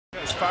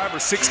It's 5 or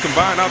 6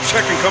 combined. I'll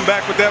check and come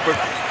back with that, but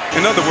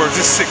in other words,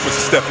 it's sick what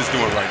Steph is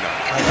doing right now.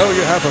 I know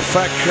you have a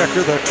fact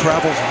checker that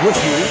travels with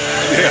you.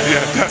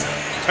 Yeah.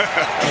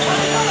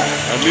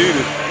 I need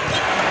it.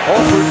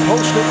 Horford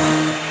posted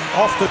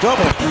off the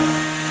double.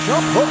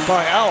 Jump hook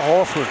by Al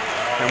Horford.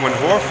 And when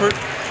Horford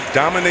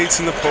dominates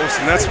in the post,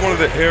 and that's one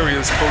of the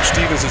areas Coach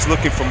Stevens is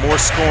looking for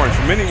more scoring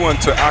from anyone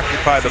to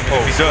occupy the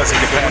post. If he does, he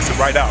can pass it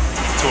right out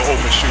to an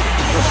open shooter.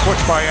 The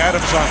switch by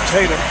Adams on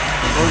Tatum.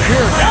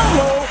 Rozier down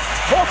low.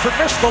 Horford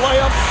missed the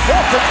layup.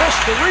 Horford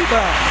missed the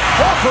rebound.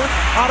 Horford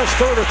on his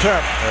third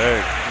attempt. Hey,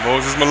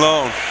 Moses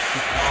Malone.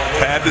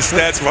 Pad the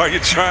stats while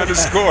you're trying to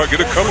score. Get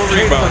a couple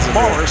rebounds.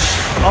 Morris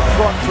up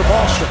front for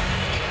Boston.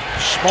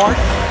 Smart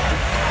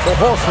for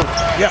Horford.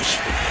 Yes.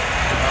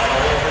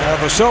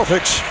 And the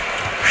Celtics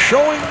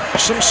showing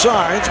some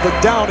signs, but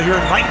down here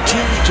 19-10.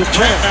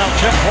 Now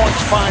 10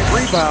 points, 5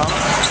 rebounds.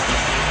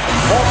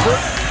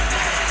 Horford.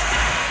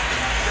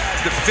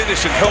 To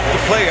finish and help the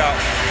play out.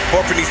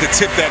 Horford needs to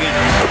tip that in.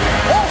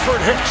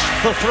 Horford hits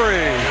the 3.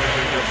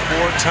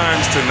 4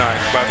 times tonight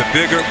by the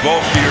bigger,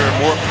 bulkier,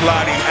 more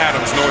plotting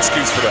Adams. No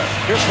excuse for that.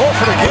 Here's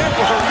Horford again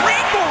with a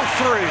rainbow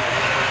 3.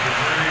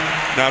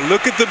 Now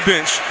look at the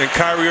bench and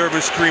Kyrie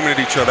Irving screaming at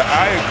each other.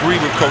 I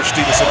agree with Coach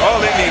Stevenson. All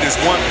they need is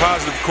one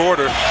positive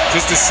quarter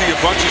just to see a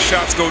bunch of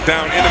shots go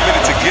down in a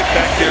minute to get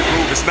back their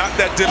groove. It's not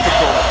that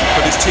difficult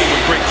for this team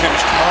with great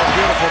chemistry. Oh,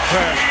 beautiful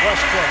pass.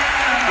 Westbrook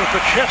with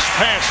the chest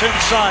pass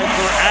inside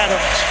for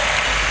Adams.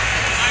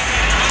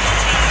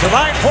 It's a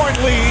 9-point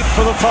lead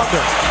for the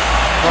Thunder.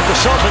 But the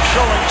Celtics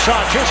showing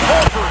shots. Here's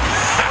Horford.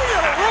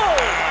 Hanging a roll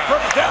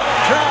from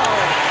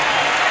downtown.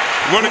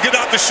 You want to get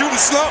out the shooting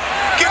slump?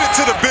 Get it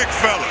to the big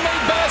fella.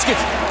 Baskets.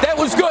 That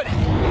was good.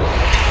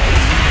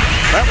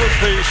 That was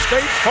the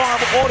State Farm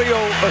audio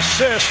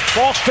assist.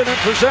 Boston in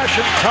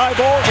possession. Tie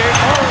ball game.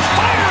 Morris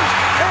fires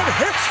and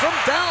hits from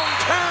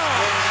downtown.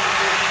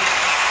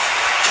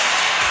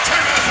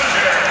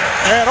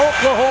 And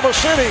Oklahoma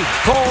City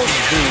calls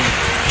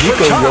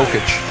Nikola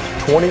Jokic,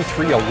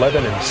 23,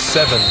 11, and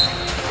 7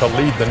 to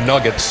lead the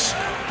Nuggets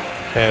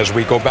as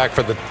we go back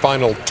for the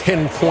final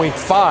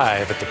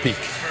 10.5 at the peak.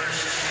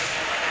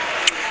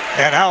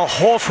 And Al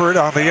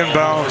Horford on the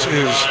inbounds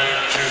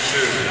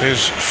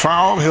is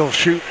fouled. He'll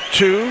shoot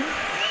 2.